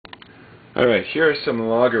Alright, here are some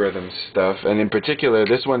logarithm stuff, and in particular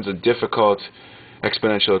this one's a difficult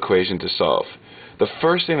exponential equation to solve. The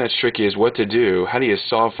first thing that's tricky is what to do. How do you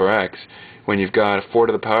solve for x when you've got 4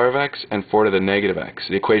 to the power of x and 4 to the negative x?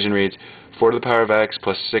 The equation reads 4 to the power of x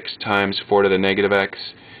plus 6 times 4 to the negative x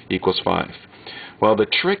equals 5. Well, the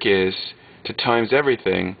trick is to times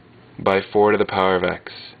everything by 4 to the power of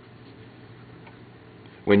x.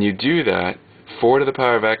 When you do that, 4 to the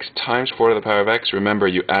power of x times 4 to the power of x, remember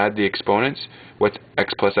you add the exponents. What's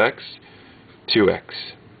x plus x? 2x.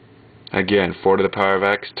 Again, 4 to the power of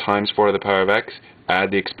x times 4 to the power of x, add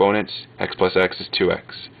the exponents. X plus x is 2x.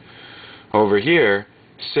 Over here,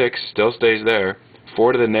 6 still stays there.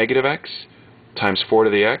 4 to the negative x times 4 to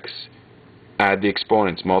the x, add the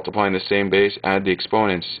exponents. Multiplying the same base, add the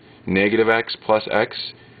exponents. Negative x plus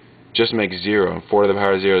x just makes 0, and 4 to the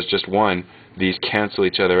power of 0 is just 1. These cancel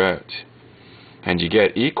each other out. And you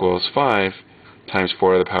get equals 5 times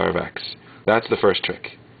 4 to the power of x. That's the first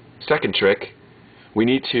trick. Second trick, we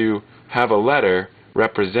need to have a letter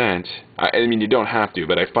represent, I mean you don't have to,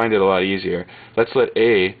 but I find it a lot easier. Let's let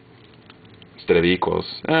a, instead of equals,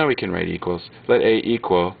 we can write equals. Let a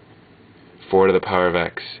equal 4 to the power of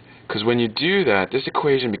x. Because when you do that, this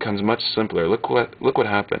equation becomes much simpler. Look what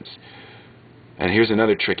happens. And here's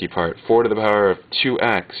another tricky part. 4 to the power of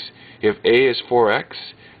 2x. If a is 4x,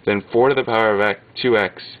 then 4 to the power of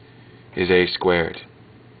 2x is a squared.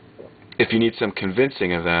 If you need some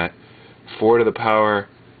convincing of that, 4 to the power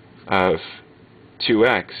of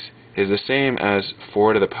 2x is the same as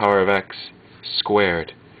 4 to the power of x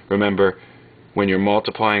squared. Remember, when you're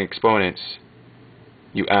multiplying exponents,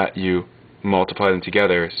 you multiply them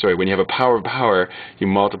together. Sorry, when you have a power of power, you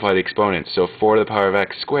multiply the exponents. So 4 to the power of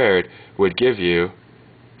x squared would give you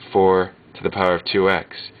 4 to the power of 2x.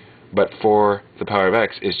 But 4 to the power of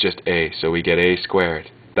x is just a, so we get a squared.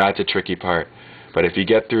 That's a tricky part. But if you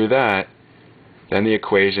get through that, then the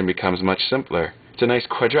equation becomes much simpler. It's a nice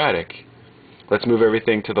quadratic. Let's move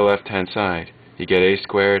everything to the left-hand side. You get a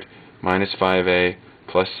squared minus 5a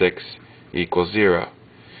plus 6 equals 0.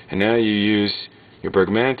 And now you use your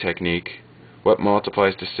Bergman technique. What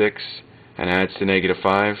multiplies to 6 and adds to negative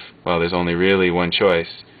 5? Well, there's only really one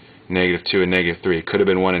choice. Negative 2 and negative 3. Could have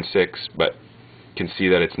been 1 and 6, but you can see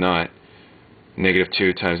that it's not. Negative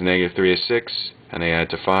 2 times negative 3 is 6, and they add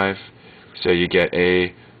to 5. So you get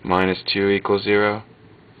a minus 2 equals 0.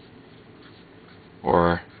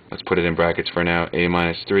 Or, let's put it in brackets for now, a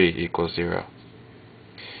minus 3 equals 0.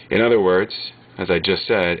 In other words, as I just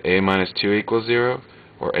said, a minus 2 equals 0,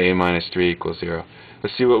 or a minus 3 equals 0.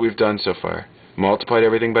 Let's see what we've done so far. Multiplied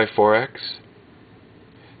everything by 4x,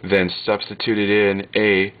 then substituted in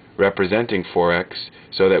a representing 4x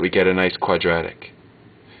so that we get a nice quadratic.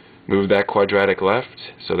 Move that quadratic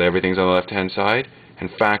left so that everything's on the left-hand side, and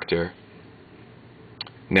factor.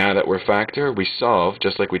 Now that we're factor, we solve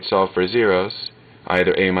just like we'd solve for zeros,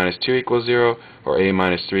 either a minus 2 equals 0 or a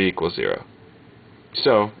minus 3 equals 0.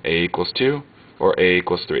 So, a equals 2 or a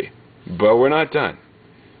equals 3. But we're not done,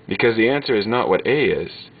 because the answer is not what a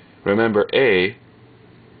is. Remember, a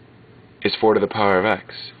is 4 to the power of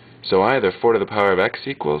x. So either 4 to the power of x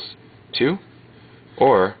equals 2,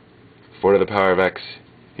 or 4 to the power of x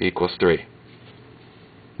equals 3.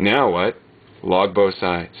 Now what? Log both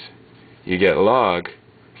sides. You get log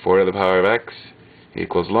 4 to the power of x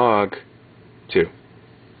equals log 2.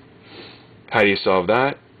 How do you solve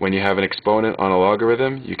that? When you have an exponent on a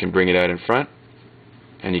logarithm, you can bring it out in front,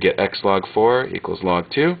 and you get x log 4 equals log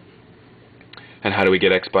 2. And how do we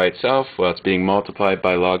get x by itself? Well, it's being multiplied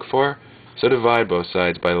by log 4. So divide both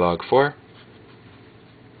sides by log 4.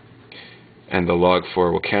 And the log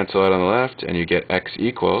 4 will cancel out on the left, and you get x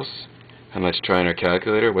equals, and let's try in our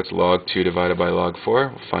calculator, what's log 2 divided by log 4?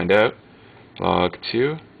 We'll find out. Log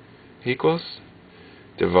 2 equals,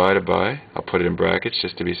 divided by, I'll put it in brackets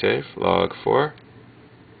just to be safe, log 4.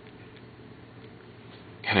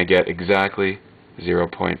 And I get exactly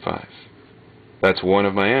 0.5. That's one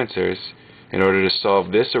of my answers. In order to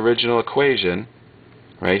solve this original equation,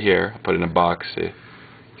 right here, I'll put it in a box so you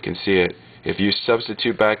can see it. If you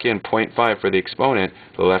substitute back in 0.5 for the exponent,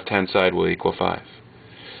 the left-hand side will equal 5.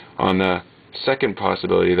 On the second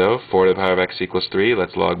possibility, though, 4 to the power of x equals 3,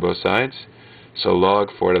 let's log both sides. So log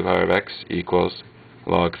 4 to the power of x equals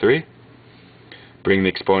log 3. Bring the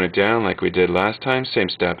exponent down like we did last time, same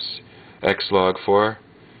steps. X log 4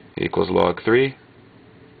 equals log 3.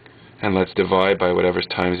 And let's divide by whatever's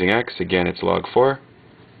timesing x. Again, it's log 4.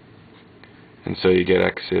 And so you get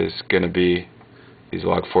x is going to be, these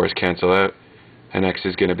log 4's cancel out, and x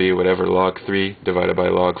is going to be whatever log 3 divided by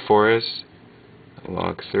log 4 is.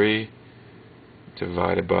 Log 3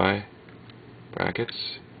 divided by,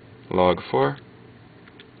 brackets, log 4.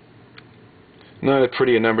 Not a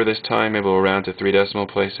pretty number this time. Maybe we'll round to 3 decimal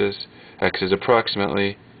places. X is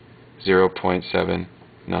approximately 0.792.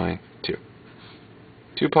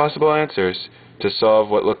 Two possible answers to solve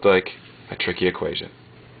what looked like a tricky equation.